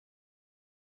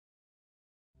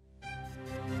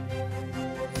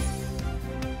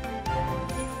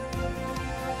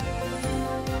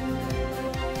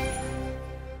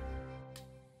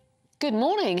Good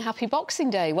morning, happy Boxing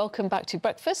Day. Welcome back to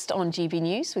Breakfast on GB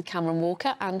News with Cameron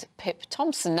Walker and Pip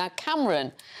Thompson. Now,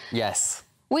 Cameron. Yes.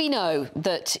 We know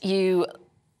that you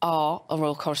are a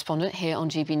royal correspondent here on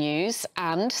GB News,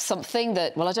 and something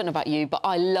that, well, I don't know about you, but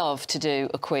I love to do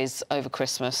a quiz over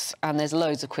Christmas, and there's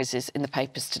loads of quizzes in the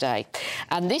papers today.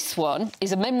 And this one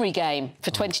is a memory game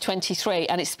for 2023,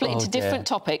 and it's split into different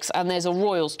topics, and there's a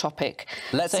royals topic.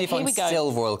 Let's see if I'm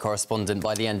still royal correspondent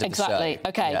by the end of the show. Exactly,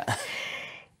 OK. Yeah.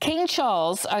 King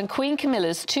Charles and Queen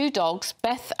Camilla's two dogs,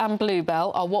 Beth and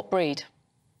Bluebell, are what breed?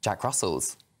 Jack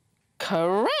Russells.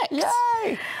 Correct.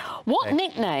 Yay! What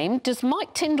nickname does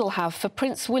Mike Tindall have for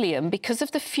Prince William because of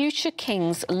the future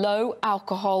king's low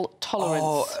alcohol tolerance?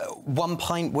 Oh, 1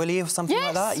 pint Willie or something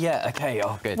like that? Yeah, OK,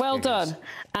 oh, good. Well done.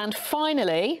 And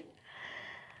finally,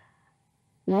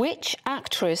 which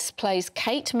actress plays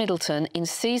Kate Middleton in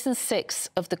season 6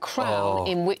 of The Crown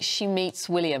in which she meets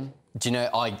William? Do you know,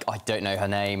 I don't know her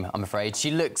name, I'm afraid.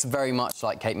 She looks very much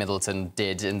like Kate Middleton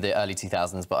did in the early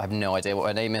 2000s, but I have no idea what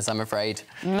her name is, I'm afraid.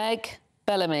 Meg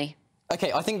Bellamy.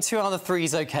 OK, I think 2 out of 3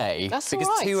 is OK. That's because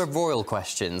all right. 2 are royal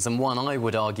questions, and 1, I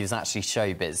would argue, is actually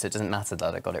showbiz, so it doesn't matter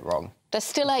that I got it wrong. There's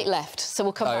still 8 left, so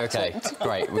we'll come back to it. OK,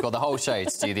 great. We've got the whole show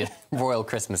to do the royal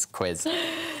Christmas quiz.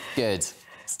 Good.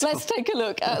 Let's take a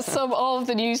look at some of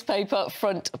the newspaper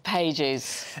front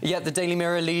pages. Yeah, the Daily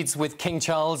Mirror leads with King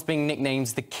Charles being nicknamed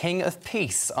the King of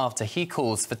Peace after he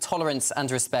calls for tolerance and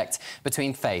respect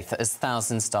between faith as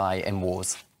thousands die in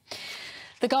wars.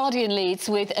 The Guardian leads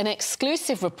with an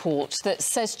exclusive report that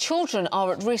says children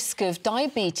are at risk of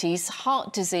diabetes,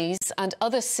 heart disease and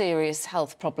other serious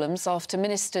health problems after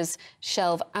ministers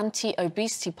shelve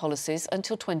anti-obesity policies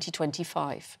until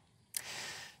 2025.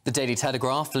 The Daily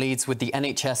Telegraph leads with the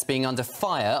NHS being under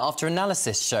fire after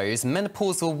analysis shows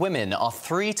menopausal women are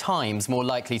 3 times more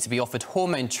likely to be offered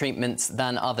hormone treatments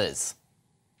than others.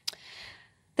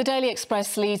 The Daily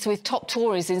Express leads with top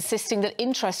Tories insisting that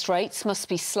interest rates must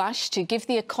be slashed to give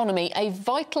the economy a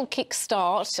vital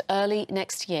kickstart early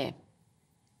next year.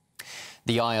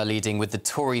 The Eye are leading with the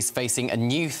Tories facing a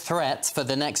new threat for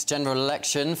the next general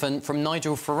election from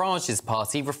Nigel Farage's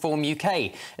party, Reform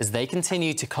UK, as they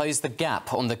continue to close the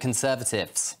gap on the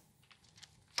Conservatives.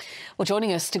 Well,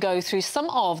 joining us to go through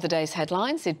some of the day's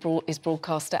headlines is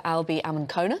broadcaster Albie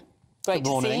Amankona. Great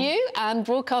to see you. And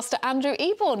broadcaster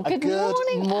AndrewEborn. Good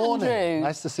morning, Andrew.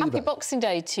 Nice to see you. Happy Boxing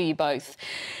Day to you both.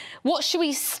 What should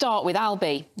we start with,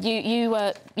 Albie?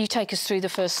 You take us through the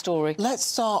first story. Let's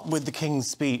start with the King's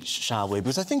speech, shall we?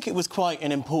 Because I think it was quite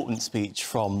an important speech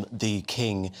from the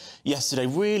King yesterday.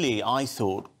 Really, I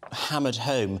thought, hammered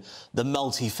home the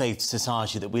multi-faith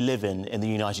society that we live in the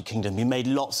United Kingdom. He made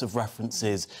lots of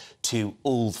references to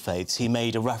all faiths. He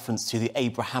made a reference to the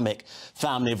Abrahamic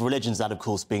family of religions, that, of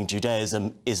course, being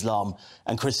Judaism, Islam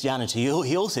and Christianity.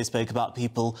 He also spoke about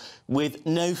people with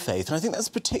no faith. And I think that's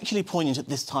particularly poignant at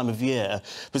this time of year,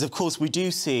 because, of course, we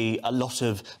do see a lot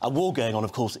of a war going on,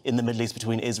 of course, in the Middle East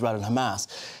between Israel and Hamas.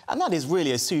 And that is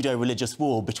really a pseudo-religious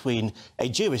war between a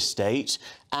Jewish state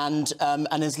and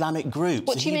an Islamic group.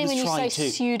 What do you mean when you say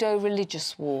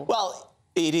pseudo-religious war? Well,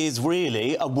 it is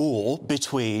really a war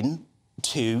between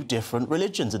 2 different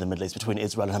religions in the Middle East, between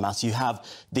Israel and Hamas. You have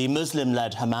the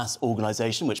Muslim-led Hamas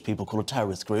organisation, which people call a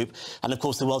terrorist group, and, of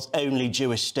course, the world's only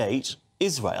Jewish state,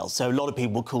 Israel. So a lot of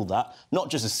people call that not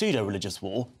just a pseudo-religious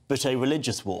war, but a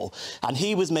religious war. And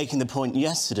he was making the point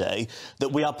yesterday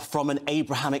that we are from an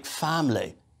Abrahamic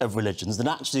family of religions, that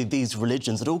actually these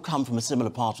religions that all come from a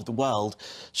similar part of the world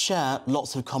share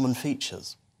lots of common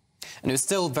features. And it was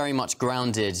still very much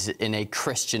grounded in a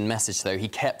Christian message, though. He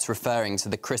kept referring to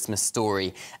the Christmas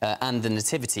story and the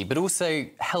Nativity, but also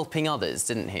helping others,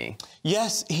 didn't he?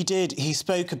 Yes, he did. He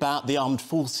spoke about the armed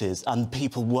forces and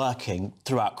people working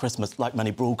throughout Christmas, like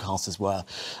many broadcasters were,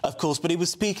 of course. But he was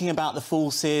speaking about the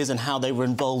forces and how they were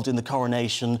involved in the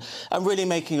coronation and really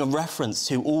making a reference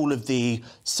to all of the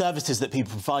services that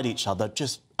people provide each other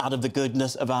just out of the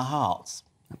goodness of our hearts.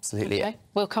 Absolutely. Okay.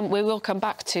 We will come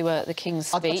back to the King's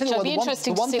speech. It'll be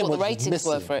interesting to see what the ratings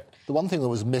were for it. The one thing that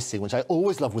was missing, which I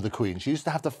always loved with the Queen, she used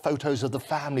to have the photos of the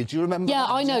family. Do you remember Yeah, that?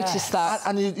 I noticed that.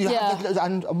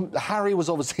 And Harry was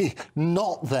obviously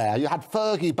not there. You had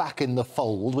Fergie back in the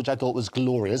fold, which I thought was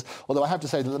glorious, although I have to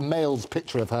say that the Mail's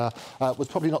picture of her was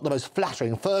probably not the most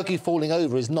flattering. Fergie falling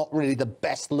over is not really the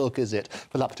best look, is it,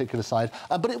 for that particular side?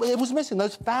 But it was missing,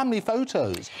 those family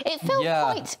photos.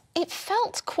 It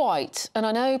felt quite, and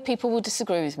I know people will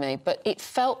disagree with me, but it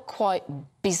felt quite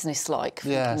businesslike for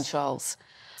King Charles.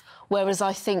 Whereas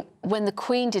I think when the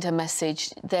Queen did her message,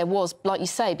 there was, like you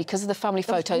say, because of the family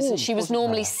photos, and she was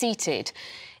normally seated,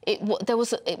 it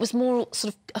was more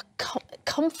sort of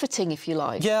comforting, if you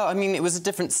like. Yeah, I mean, it was a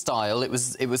different style. It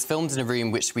was filmed in a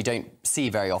room which we don't see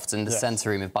very often, the centre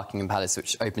room of Buckingham Palace,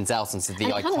 which opens out onto the iconic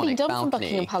balcony. It hadn't been done from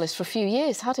Buckingham Palace for a few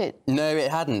years, had it? No,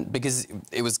 it hadn't, because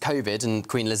it was COVID and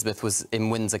Queen Elizabeth was in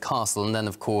Windsor Castle, and then,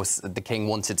 of course, the King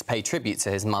wanted to pay tribute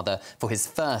to his mother for his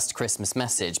first Christmas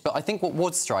message. But I think what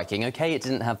was striking, OK, it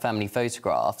didn't have family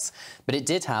photographs, but it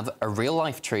did have a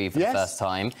real-life tree for the first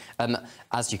time,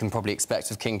 as you can probably expect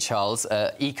with King Charles,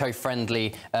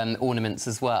 eco-friendly ornaments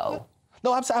as well.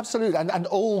 No, absolutely, and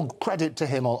all credit to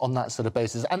him on that sort of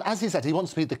basis. And as he said, he wants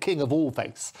to be the king of all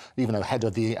faiths, even though head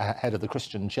of the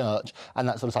Christian Church, and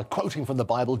that sort of side, quoting from the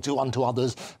Bible, "Do unto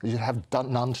others as you have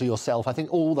done unto yourself." I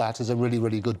think all that is a really,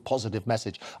 really good positive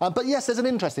message. But yes, there's an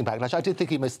interesting backlash. I did think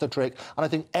he missed the trick, and I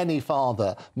think any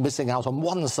father missing out on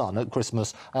one son at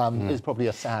Christmas is probably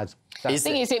a sad. The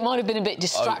thing is, it might have been a bit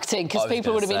distracting because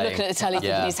people would have been looking at the telly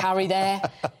thinking, is Harry there?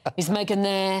 Is Meghan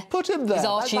there? Put him there. Is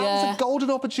Archie there? That was a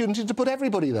golden opportunity to put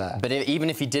everybody there. But even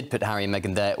if he did put Harry and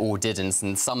Meghan there or didn't,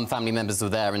 and some family members were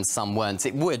there and some weren't,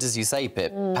 it would, as you say,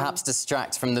 Pip, perhaps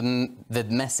distract from the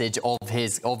message of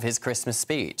his Christmas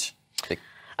speech.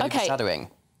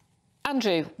 Overshadowing.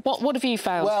 Andrew, what have you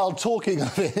found? Well, talking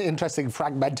of interesting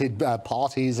fragmented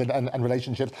parties and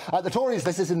relationships, the Tories,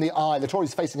 this is in the eye, the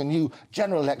Tories facing a new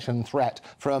general election threat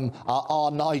from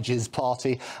our Nigel's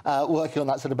party, working on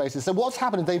that sort of basis. So what's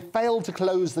happening? They failed to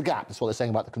close the gap, that's what they're saying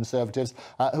about the Conservatives,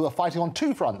 who are fighting on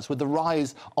two fronts with the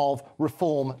rise of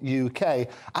Reform UK.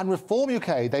 And Reform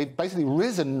UK, they've basically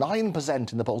risen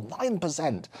 9% in the polls,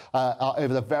 9%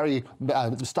 over the very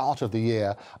start of the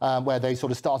year, where they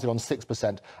sort of started on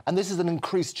 6%. And this is an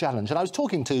increased challenge. And I was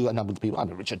talking to a number of people. I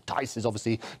mean, Richard Tice is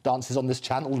obviously dances on this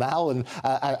channel now,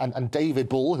 and David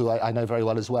Bull, who I know very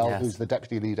well as well, who's the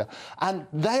deputy leader. And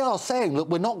they are saying, look,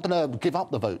 we're not going to give up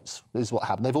the votes, is what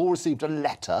happened. They've all received a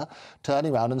letter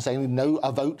turning around and saying, no,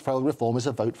 a vote for reform is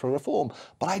a vote for reform.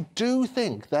 But I do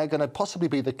think they're going to possibly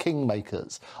be the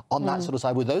kingmakers on that sort of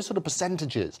side. With those sort of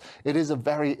percentages, it is a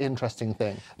very interesting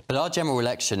thing. But our general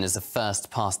election is a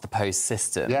first-past-the-post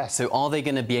system. Yes. So are they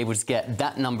going to be able to get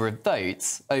that number of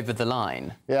votes over the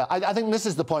line? Yeah, I think this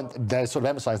is the point they're sort of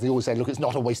emphasising. They always say, look, it's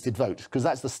not a wasted vote, because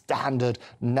that's the standard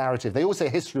narrative. They always say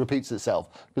history repeats itself,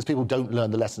 because people don't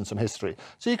learn the lessons from history.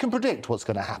 So you can predict what's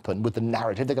going to happen with the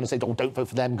narrative. They're going to say, oh, don't vote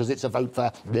for them because it's a vote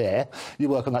for there. You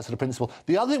work on that sort of principle.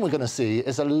 The other thing we're going to see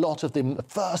is a lot of the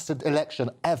first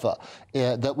election ever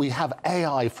that we have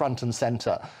AI front and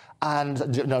centre.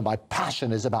 And, you know, my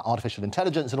passion is about artificial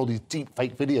intelligence and all these deep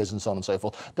fake videos and so on and so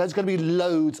forth. There's going to be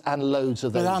loads and loads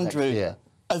of those next year.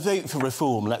 A vote for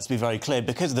reform, let's be very clear,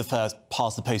 because of the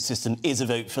first-past-the-post system is a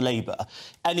vote for Labour.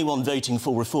 Anyone voting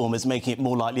for reform is making it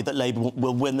more likely that Labour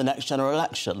will win the next general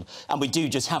election. And we do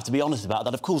just have to be honest about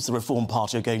that. Of course, the Reform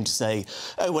Party are going to say,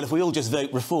 oh, well, if we all just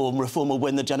vote reform, reform will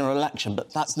win the general election.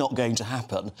 But that's not going to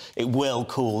happen. It will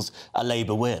cause a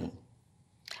Labour win.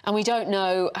 And we don't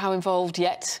know how involved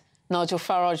yet Nigel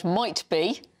Farage might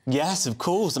be. Yes, of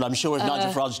course, and I'm sure if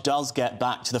Nigel Farage does get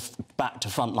back to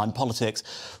frontline politics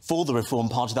for the Reform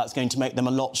Party, that's going to make them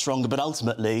a lot stronger. But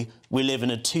ultimately, we live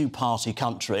in a two-party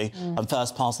country, and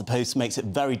first past the post makes it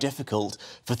very difficult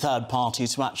for third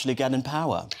parties to actually get in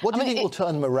power. What do you think will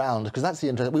turn them around? Because that's the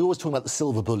interesting. We always talk about the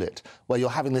silver bullet, where you're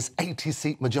having this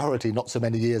 80-seat majority not so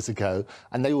many years ago,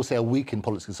 and they all say a week in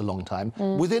politics is a long time.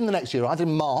 Within the next year, either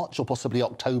in March or possibly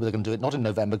October, they're going to do it, not in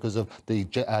November because of the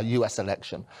US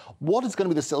election. What is going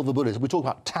to be the silver bullet? We talk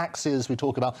about taxes, we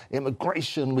talk about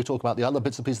immigration, we talk about the other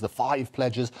bits and pieces, the 5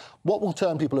 pledges. What will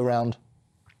turn people around?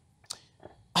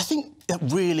 I think it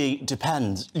really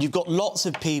depends. You've got lots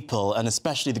of people, and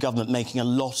especially the government, making a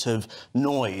lot of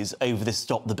noise over this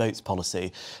Stop the Boats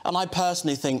policy. And I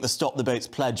personally think the Stop the Boats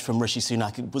pledge from Rishi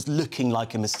Sunak was looking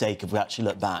like a mistake if we actually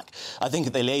look back. I think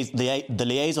at the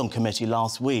liaison committee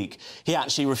last week, he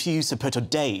actually refused to put a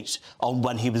date on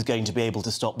when he was going to be able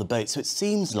to stop the boats. So it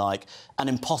seems like an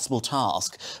impossible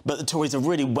task. But the Tories have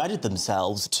really wedded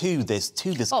themselves to this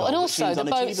goal. And also, the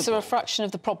boats are a fraction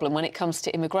of the problem when it comes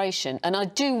to immigration. And I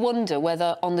do wonder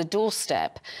whether on the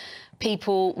doorstep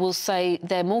people will say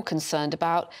they're more concerned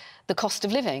about the cost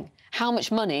of living, how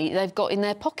much money they've got in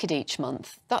their pocket each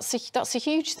month. That's a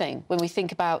huge thing when we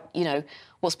think about, you know,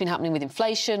 what's been happening with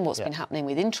inflation, what's been happening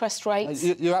with interest rates.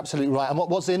 You're absolutely right. And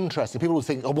what's interesting, people will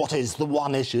think, oh, what is the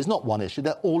one issue? It's not one issue.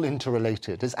 They're all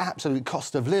interrelated. It's absolute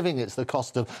cost of living. It's the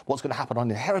cost of what's going to happen on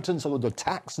inheritance or the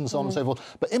tax and so on and so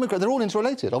forth. But they're all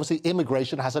interrelated. Obviously,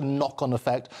 immigration has a knock-on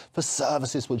effect for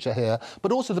services which are here,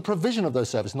 but also the provision of those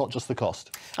services, not just the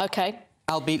cost. OK.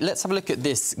 Albie, let's have a look at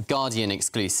this Guardian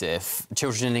exclusive.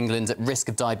 Children in England at risk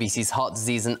of diabetes, heart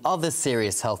disease and other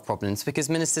serious health problems because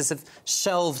ministers have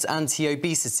shelved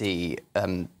anti-obesity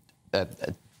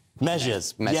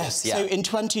Measures. Yes. Yeah. So in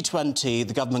 2020,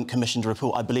 the government commissioned a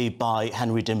report, I believe, by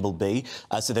Henry Dimbleby.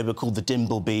 So they were called the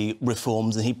Dimbleby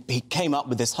reforms. And he came up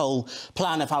with this whole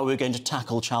plan of how we were going to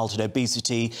tackle childhood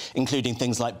obesity, including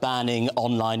things like banning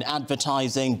online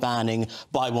advertising, banning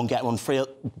buy one get one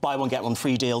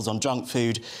free deals on junk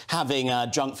food, having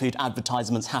junk food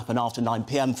advertisements happen after 9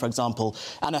 p.m, for example,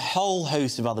 and a whole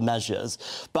host of other measures.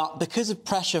 But because of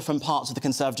pressure from parts of the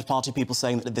Conservative Party, people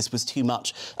saying that this was too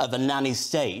much of a nanny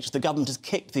state, the government has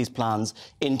kicked these plans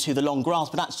into the long grass.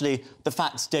 But actually, the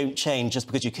facts don't change just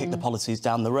because you kick the policies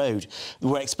down the road.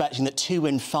 We're expecting that 2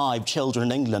 in 5 children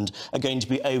in England are going to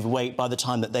be overweight by the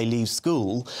time that they leave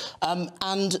school.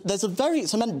 And there's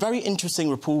some very interesting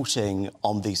reporting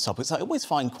on these topics. I always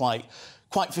find quite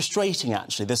frustrating,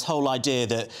 actually, this whole idea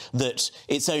that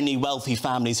it's only wealthy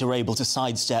families who are able to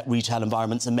sidestep retail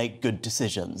environments and make good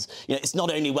decisions. You know, it's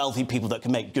not only wealthy people that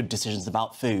can make good decisions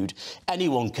about food.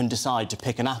 Anyone can decide to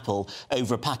pick an apple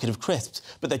over a packet of crisps,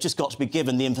 but they've just got to be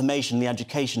given the information, the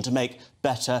education to make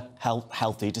better,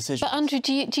 healthy decisions. But, Andrew,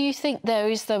 do you think there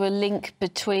is, though, a link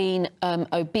between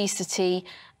obesity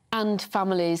and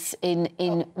families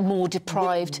in more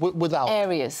deprived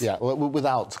areas? Yeah,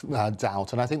 without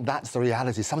doubt. And I think that's the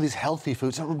reality. Some of these healthy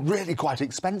foods are really quite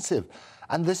expensive.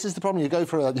 And this is the problem. You go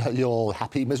for your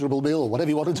happy, miserable meal, whatever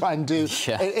you want to try and do.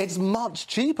 Yeah. It's much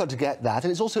cheaper to get that,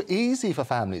 and it's also easy for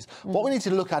families. What we need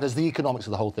to look at is the economics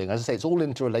of the whole thing. As I say, it's all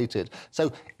interrelated.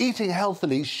 So eating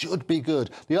healthily should be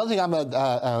good. The other thing, I'm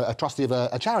a trustee of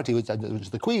a charity, which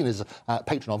the Queen is a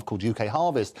patron of, called UK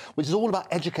Harvest, which is all about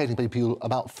educating people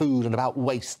about food and about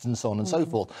waste and so on and so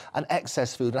forth, and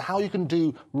excess food, and how you can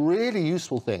do really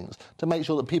useful things to make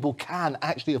sure that people can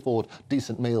actually afford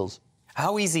decent meals.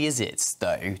 How easy is it,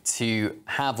 though, to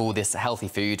have all this healthy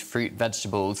food, fruit,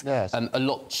 vegetables, a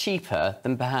lot cheaper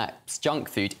than perhaps junk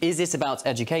food? Is it about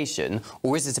education,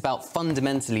 or is it about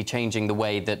fundamentally changing the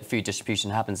way that food distribution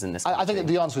happens in this country? I think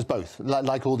the answer is both.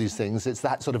 Like all these things, it's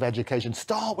that sort of education.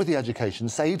 Start with the education.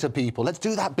 Say to people, let's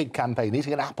do that big campaign.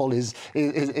 Eating an apple is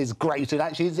great, and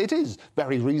actually it is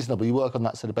very reasonable. You work on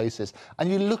that sort of basis, and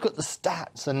you look at the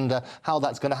stats and how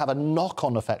that's going to have a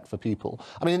knock-on effect for people.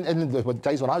 I mean, in the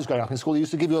days when I was growing up in school, they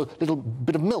used to give you a little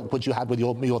bit of milk, which you had with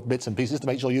your bits and pieces to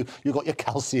make sure you got your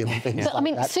calcium and things like that. I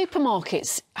mean,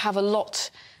 supermarkets have a lot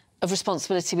of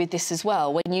responsibility with this as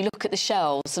well. When you look at the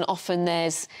shelves, and often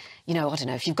there's, you know, I don't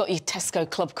know, if you've got your Tesco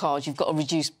club card, you've got a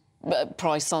reduced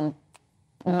price on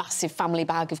a massive family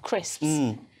bag of crisps.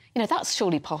 You know, that's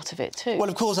surely part of it too. Well,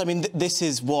 of course, I mean, this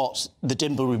is what the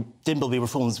Dimbleby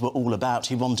reforms were all about.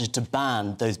 He wanted to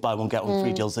ban those buy one, get one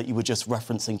free deals that you were just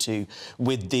referencing to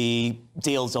with the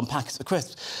deals on packets of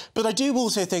crisps. But I do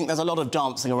also think there's a lot of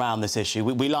dancing around this issue.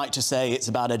 We like to say it's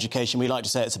about education. We like to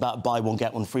say it's about buy one,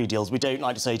 get one free deals. We don't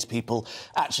like to say to people,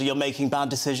 actually, you're making bad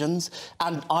decisions.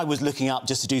 And I was looking up,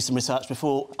 just to do some research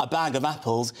before, a bag of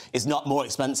apples is not more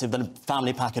expensive than a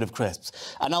family packet of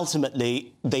crisps. And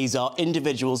ultimately, these are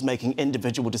individuals making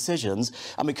individual decisions,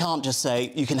 and we can't just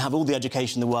say you can have all the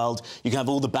education in the world, you can have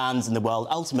all the bans in the world.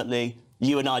 Ultimately,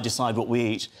 you and I decide what we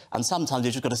eat, and sometimes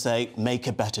you've just got to say, make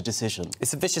a better decision.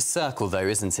 It's a vicious circle, though,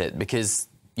 isn't it? Because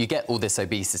you get all this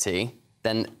obesity,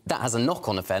 then that has a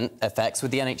knock-on effects with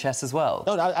the NHS as well.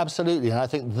 No, absolutely, and I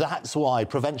think that's why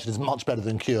prevention is much better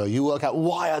than cure. You work out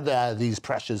why are there these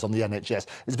pressures on the NHS.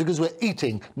 It's because we're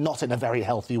eating not in a very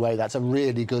healthy way. That's a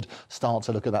really good start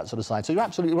to look at that sort of side. So you're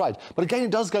absolutely right. But again,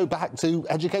 it does go back to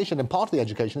education, and part of the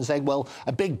education is saying, well,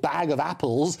 a big bag of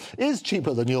apples is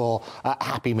cheaper than your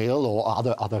Happy Meal, or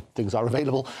other things are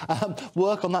available.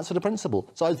 Work on that sort of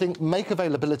principle. So I think make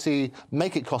availability,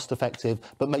 make it cost-effective,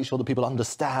 but make sure that people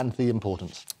understand the importance.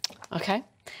 OK.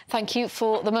 Thank you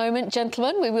for the moment,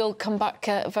 gentlemen. We will come back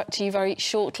to you very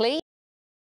shortly.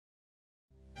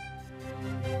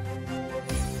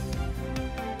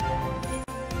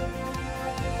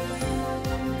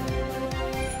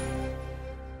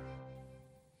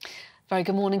 Very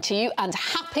good morning to you, and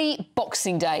happy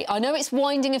Boxing Day. I know it's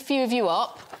winding a few of you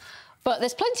up, but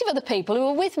there's plenty of other people who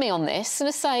are with me on this and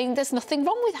are saying there's nothing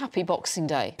wrong with Happy Boxing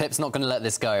Day. Pip's not going to let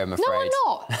this go, I'm afraid. No, I'm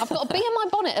not. I've got a bee in my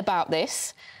bonnet about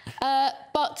this.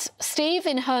 But Steve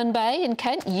in Herne Bay in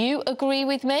Kent, you agree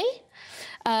with me.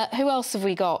 Who else have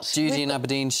we got? Judy in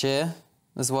Aberdeenshire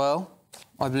as well.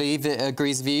 I believe it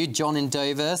agrees with you. John in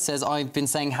Dover says, I've been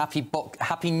saying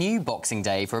happy new Boxing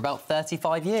Day for about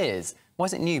 35 years. Why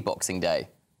is it new Boxing Day?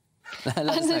 Let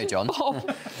us know, John.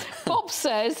 Bob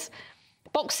says,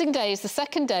 Boxing Day is the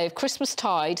second day of Christmas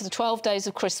tide, the 12 days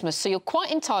of Christmas, so you're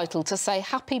quite entitled to say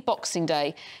Happy Boxing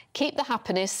Day. Keep the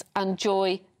happiness and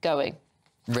joy going.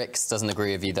 Rix doesn't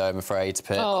agree with you, though, I'm afraid.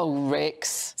 Pip. Oh,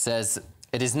 Rix. Says,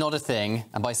 It is not a thing,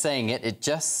 and by saying it, it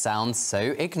just sounds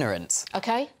so ignorant.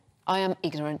 OK, I am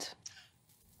ignorant.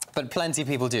 But plenty of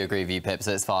people do agree with you, Pip,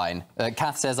 so it's fine.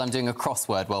 Kath says, I'm doing a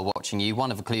crossword while watching you.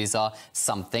 One of the clues are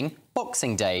something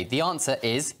Boxing Day. The answer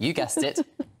is, you guessed it,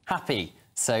 happy.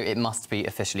 So it must be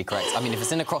officially correct. I mean, if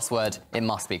it's in a crossword, it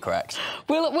must be correct.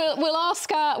 We'll ask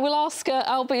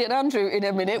Albie and Andrew in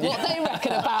a minute what they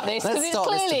reckon about this,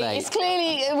 because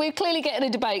we're clearly getting a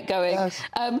debate going. Yes.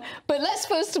 But let's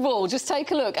first of all just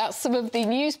take a look at some of the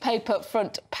newspaper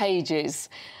front pages.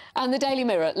 And the Daily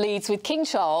Mirror leads with King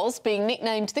Charles being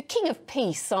nicknamed the King of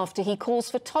Peace after he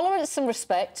calls for tolerance and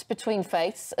respect between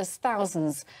faiths as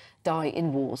thousands die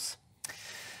in wars.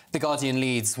 The Guardian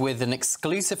leads with an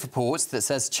exclusive report that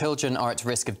says children are at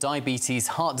risk of diabetes,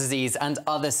 heart disease and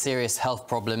other serious health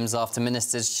problems after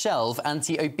ministers shelve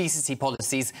anti-obesity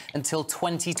policies until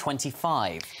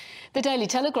 2025. The Daily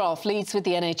Telegraph leads with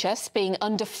the NHS being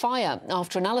under fire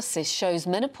after analysis shows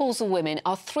menopausal women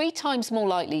are 3 times more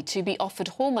likely to be offered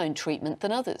hormone treatment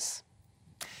than others.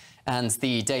 And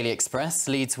the Daily Express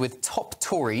leads with top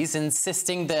Tories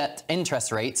insisting that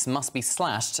interest rates must be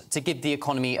slashed to give the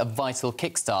economy a vital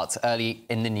kickstart early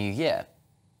in the new year.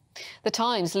 The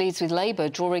Times leads with Labour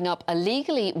drawing up a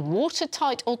legally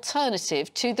watertight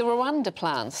alternative to the Rwanda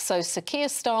plan, so Sir Keir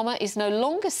Starmer is no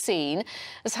longer seen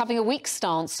as having a weak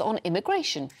stance on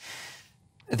immigration.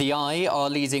 The Eye are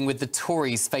leading with the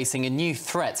Tories facing a new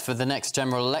threat for the next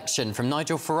general election from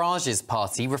Nigel Farage's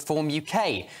party, Reform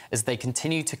UK, as they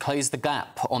continue to close the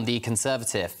gap on the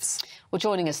Conservatives. Well,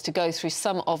 joining us to go through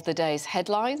some of the day's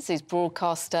headlines is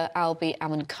broadcaster Albie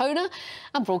Amonkona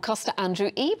and broadcaster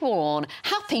AndrewEborn.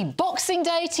 Happy Boxing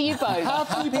Day to you both.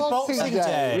 Happy Boxing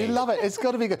Day. We love it. It's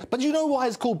got to be good. But do you know why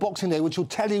it's called Boxing Day, which will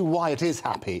tell you why it is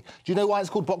happy? Do you know why it's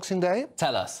called Boxing Day?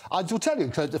 Tell us. I will tell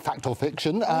you, fact or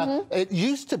fiction. It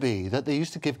used to be that they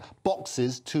used to give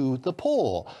boxes to the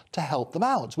poor to help them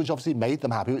out, which obviously made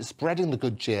them happy. It's spreading the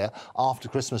good cheer after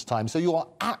Christmas time. So you are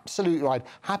absolutely right.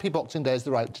 Happy Boxing Day is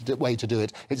the right way to do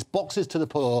it. It's boxes to the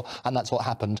poor, and that's what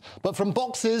happened. But from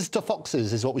boxes to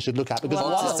foxes is what we should look at. Because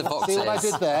boxes to foxes. See what I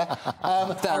did there?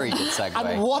 Very good segue.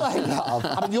 And what I love,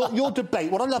 I mean, your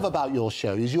debate, what I love about your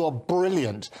show is you are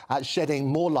brilliant at shedding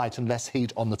more light and less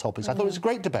heat on the topics. I thought it was a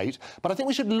great debate, but I think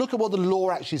we should look at what the law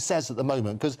actually says at the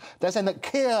moment, because they're saying that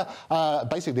Keir,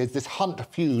 basically, there's this hunt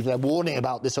feud. They're warning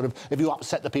about this sort of, if you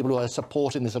upset the people who are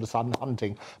supporting this sort of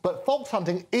hunting. But fox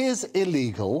hunting is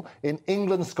illegal in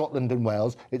England, Scotland and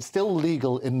Wales. It's still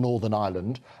legal in Northern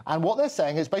Ireland. And what they're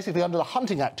saying is basically under the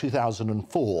Hunting Act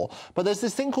 2004, but there's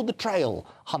this thing called the trail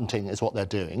hunting is what they're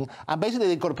doing. And basically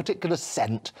they've got a particular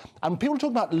scent. And people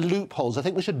talk about loopholes. I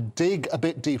think we should dig a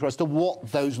bit deeper as to what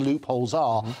those loopholes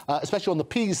are, especially on the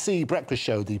PC breakfast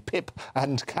show, the Pip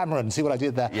and Cameron. See what I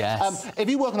did there? Yes. If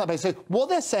you work on that basis, what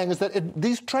they're saying is that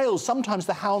these trails, sometimes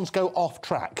the hounds go off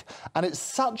track. And it's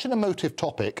such an emotive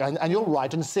topic. And you're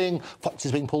right, and seeing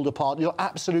foxes being pulled apart, you're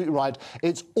absolutely right.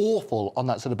 It's awful on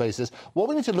that sort of basis. What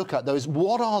we need to look at, though, is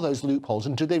what are those loopholes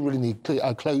and do they really need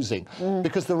closing?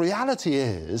 Because the reality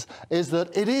is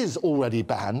that it is already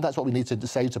banned. That's what we need to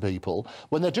say to people.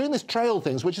 When they're doing this trail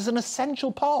things, which is an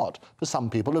essential part for some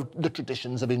people of the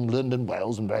traditions of England and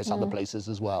Wales and various other places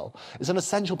as well. It's an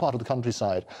essential part of the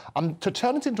countryside. To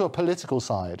turn it into a political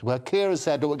side, where Keir has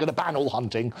said, oh, we're going to ban all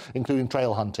hunting, including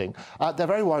trail hunting, they're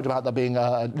very worried about there being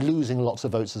losing lots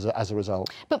of votes as a result.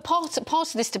 But part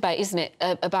of this debate, isn't it,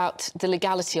 about the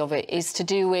legality of it, is to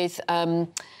do with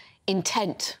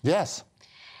intent. Yes.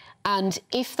 And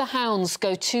if the hounds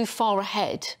go too far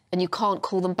ahead and you can't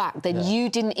call them back, then you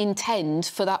didn't intend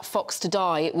for that fox to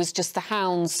die. It was just the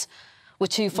hounds were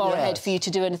too far ahead for you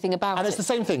to do anything about it. And it's the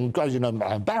same thing, you know,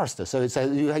 Barrister. So it's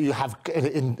you have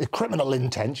in criminal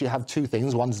intent, you have two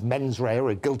things. One's mens rea, or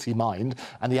a guilty mind,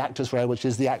 and the actus rea, which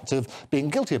is the act of being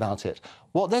guilty about it.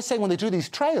 What they're saying when they do these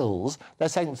trails, they're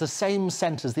saying it's the same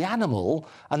scent as the animal,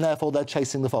 and therefore they're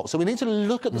chasing the fox. So we need to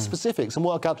look at the specifics and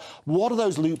work out what are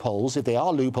those loopholes, if they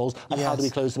are loopholes, and how do we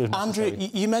close them if necessary. Andrew,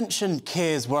 you mentioned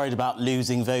Keir's worried about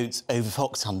losing votes over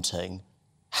fox hunting.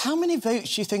 How many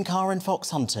votes do you think are in fox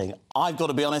hunting? I've got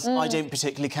to be honest, I don't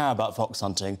particularly care about fox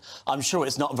hunting. I'm sure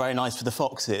it's not very nice for the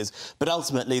foxes, but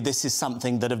ultimately this is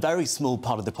something that a very small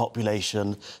part of the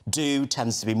population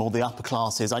tends to be more the upper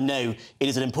classes. I know it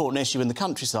is an important issue in the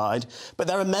countryside, but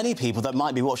there are many people that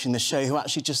might be watching this show who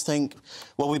actually just think,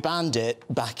 well, we banned it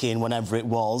back in whenever it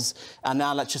was, and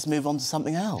now let's just move on to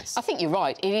something else. I think you're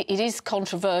right. It is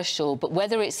controversial, but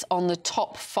whether it's on the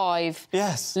top 5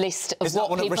 list of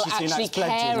what people actually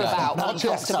care about when it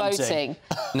comes to voting.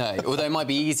 No, although it might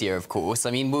be easier, of course.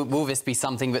 I mean, will this be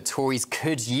something that Tories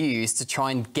could use to try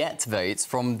and get votes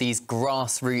from these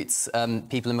grassroots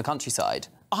people in the countryside?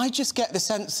 I just get the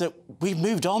sense that we've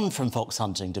moved on from fox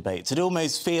hunting debates. It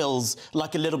almost feels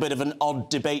like a little bit of an odd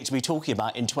debate to be talking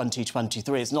about in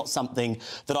 2023. It's not something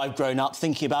that I've grown up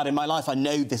thinking about in my life. I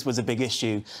know this was a big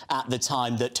issue at the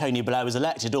time that Tony Blair was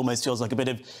elected. It almost feels like a bit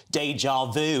of deja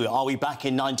vu. Are we back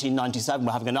in 1997?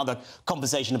 We're having another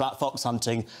conversation about fox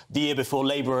hunting the year before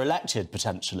Labour were elected,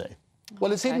 potentially.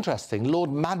 Well, it's interesting. Lord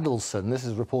Mandelson, this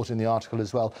is reported in the article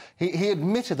as well, he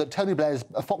admitted that Tony Blair's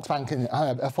fox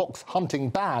hunting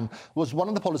ban was one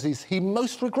of the policies he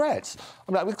most regrets.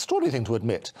 I mean, an extraordinary thing to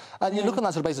admit. And you look on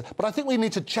that sort of basis, but I think we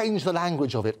need to change the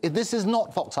language of it. This is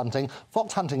not fox hunting.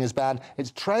 Fox hunting is bad.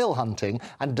 It's trail hunting.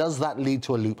 And does that lead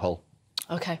to a loophole?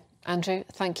 OK. Andrew,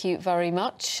 thank you very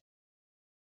much.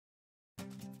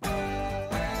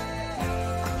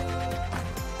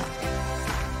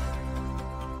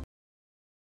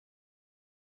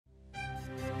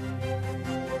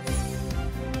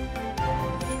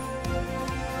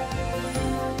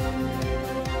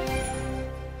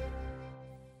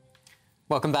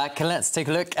 Welcome back. Let's take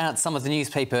a look at some of the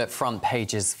newspaper front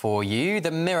pages for you.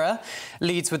 The Mirror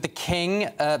leads with the King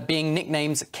being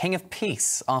nicknamed King of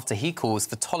Peace after he calls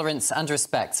for tolerance and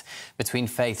respect between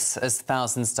faiths as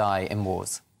thousands die in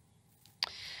wars.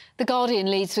 The Guardian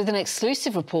leads with an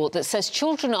exclusive report that says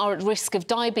children are at risk of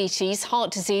diabetes,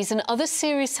 heart disease and other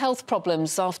serious health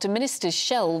problems after ministers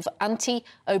shelve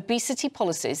anti-obesity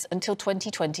policies until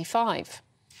 2025.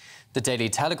 The Daily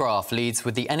Telegraph leads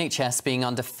with the NHS being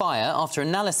under fire after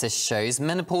analysis shows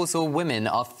menopausal women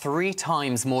are 3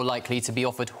 times more likely to be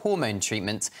offered hormone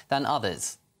treatment than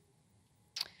others.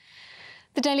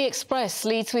 The Daily Express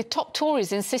leads with top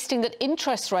Tories insisting that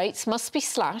interest rates must be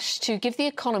slashed to give the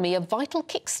economy a vital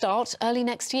kickstart early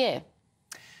next year.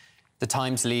 The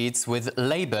Times leads with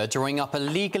Labour drawing up a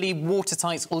legally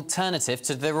watertight alternative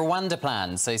to the Rwanda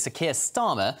plan, so Sir Keir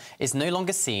Starmer is no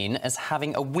longer seen as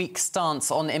having a weak stance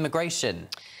on immigration.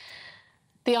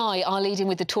 The Eye are leading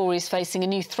with the Tories facing a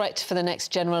new threat for the next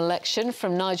general election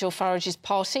from Nigel Farage's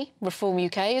party, Reform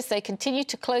UK, as they continue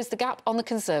to close the gap on the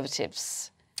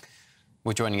Conservatives.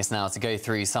 Well, joining us now to go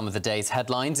through some of the day's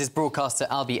headlines is broadcaster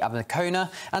Albi Abnakona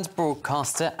and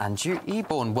broadcaster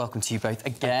AndrewEborn. Welcome to you both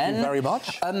again. Thank you very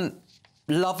much.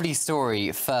 Lovely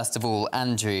story, first of all,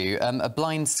 Andrew. A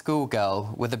blind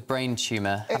schoolgirl with a brain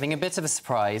tumour having a bit of a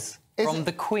surprise from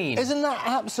the Queen. Isn't that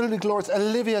absolutely glorious?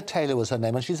 Olivia Taylor was her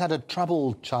name, and she's had a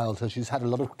troubled childhood. She's had a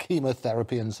lot of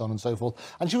chemotherapy and so on and so forth.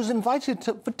 And she was invited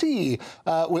for tea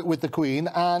with the Queen,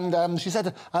 and she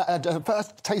said her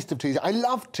first taste of tea, "I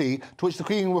love tea," to which the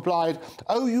Queen replied,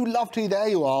 "Oh, you love tea, there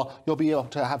you are. You'll be able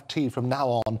to have tea from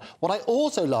now on." What I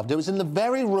also loved, it was in the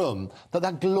very room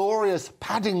that glorious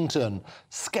Paddington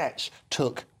sketch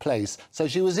took place. So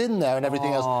she was in there and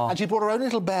everything else, and she brought her own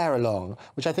little bear along,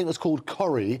 which I think was called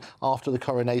Corrie after the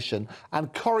coronation,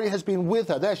 and Corrie has been with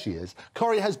her, there she is,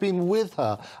 Corrie has been with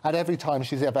her at every time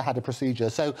she's ever had a procedure.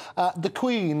 So the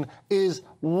Queen is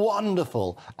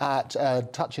wonderful at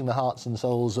touching the hearts and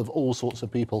souls of all sorts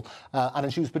of people,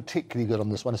 and she was particularly good on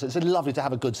this one. So it's lovely to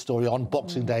have a good story on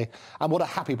Boxing Day, and what a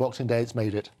happy Boxing Day it's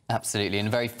made it. Absolutely, and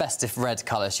a very festive red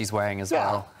colour she's wearing as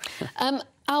well.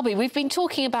 Albi, we've been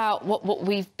talking about what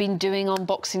we've been doing on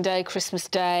Boxing Day, Christmas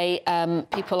Day.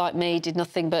 People like me did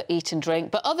nothing but eat and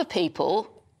drink, but other people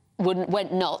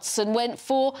went nuts and went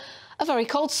for a very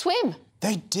cold swim.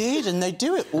 They did, and they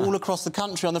do it all across the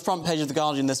country. On the front page of The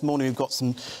Guardian this morning, we've got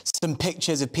some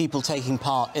pictures of people taking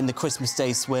part in the Christmas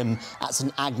Day swim at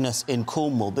St Agnes in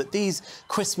Cornwall. But these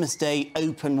Christmas Day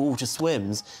open water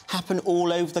swims happen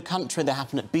all over the country. They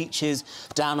happen at beaches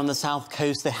down on the south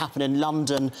coast. They happen in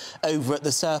London, over at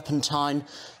the Serpentine.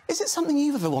 Is it something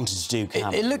you've ever wanted to do,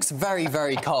 Cam? It looks very,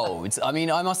 very cold. I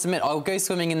mean, I must admit, I'll go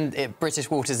swimming in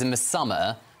British waters in the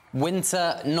summer.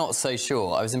 Winter, not so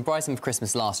sure. I was in Brighton for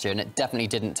Christmas last year and it definitely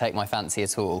didn't take my fancy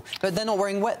at all. But they're not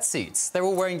wearing wetsuits. They're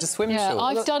all wearing just swim shorts.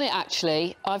 I've done it,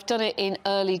 actually. I've done it in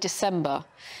early December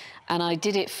and I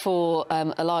did it for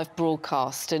a live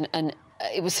broadcast and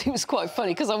it was quite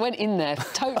funny because I went in there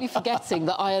totally forgetting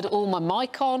that I had all my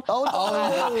mic on.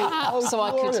 So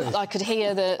I could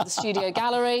hear the studio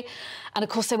gallery. And, of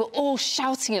course, they were all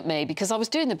shouting at me because I was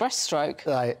doing the breaststroke.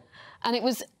 Right. And it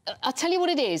was, I'll tell you what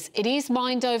it is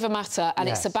mind over matter, and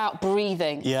it's about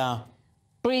breathing. Yeah.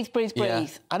 Breathe, breathe, breathe.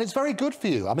 Yeah. And it's very good for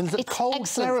you. I mean, it's cold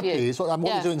therapy is what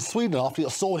you do in Sweden after your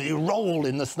sauna. You roll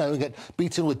in the snow and get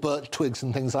beaten with birch twigs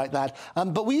and things like that.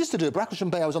 But we used to do it.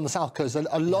 Bracklesham Bay, I was on the south coast,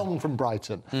 along from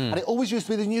Brighton. And it always used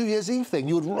to be the New Year's Eve thing.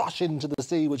 You would rush into the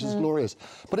sea, which is glorious.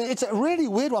 But it's a really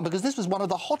weird one because this was one of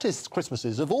the hottest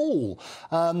Christmases of all.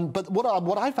 But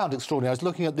what I found extraordinary, I was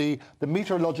looking at the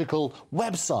meteorological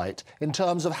website in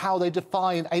terms of how they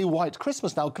define a white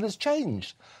Christmas now, because it's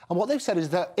changed. And what they've said is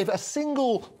that if a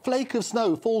single flake of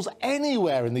snow falls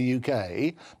anywhere in the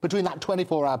UK between that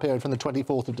 24-hour period from the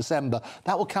 24th of December,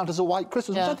 that will count as a white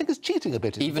Christmas, which I think is cheating a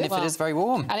bit. Even if it is very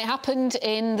warm. And it happened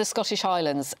in the Scottish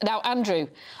Highlands. Now, Andrew,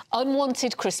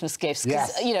 unwanted Christmas gifts.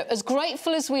 Yes. You know, as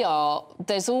grateful as we are,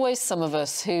 there's always some of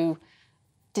us who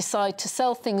decide to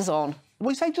sell things on.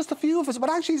 We say just a few of us,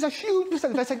 but actually it's a huge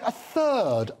percentage. They're saying a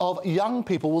third of young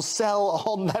people will sell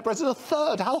on their presents. A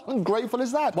third. How ungrateful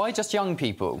is that? Why just young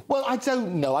people? Well, I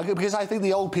don't know, because I think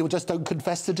the old people just don't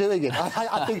confess to doing it.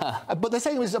 I think, but they're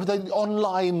saying it's the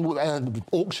online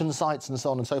auction sites and so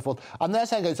on and so forth. And they're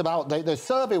saying it's about, the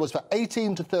survey was for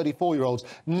 18 to 34-year-olds.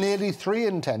 Nearly 3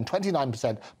 in 10,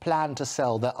 29%, plan to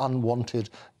sell their unwanted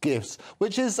gifts,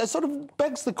 which is sort of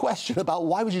begs the question about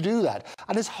why would you do that?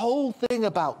 And this whole thing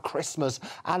about Christmas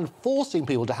and forcing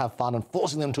people to have fun and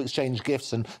forcing them to exchange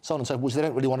gifts and so on and so forth, which they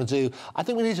don't really want to do, I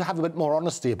think we need to have a bit more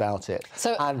honesty about it.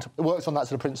 And it works on that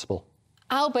sort of principle.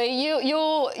 Albie,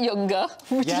 you're younger.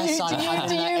 Yes,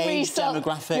 do you resell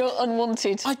your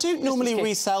unwanted? I don't normally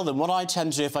resell them. What I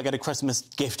tend to do if I get a Christmas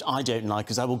gift I don't like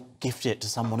is I will gift it to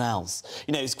someone else.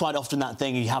 You know, it's quite often that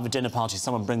thing, you have a dinner party,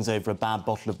 someone brings over a bad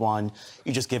bottle of wine,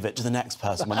 you just give it to the next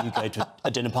person when you go to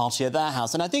a dinner party at their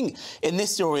house. And I think in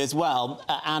this story as well,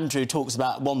 Andrew talks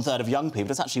about 1/3 of young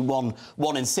people. It's actually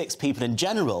one in 6 people in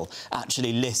general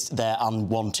actually list their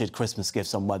unwanted Christmas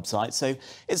gifts on websites. So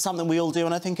it's something we all do,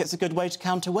 and I think it's a good way to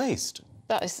counter waste.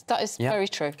 That is very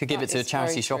true. Could give it to a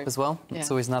charity shop as well. It's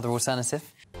always another alternative.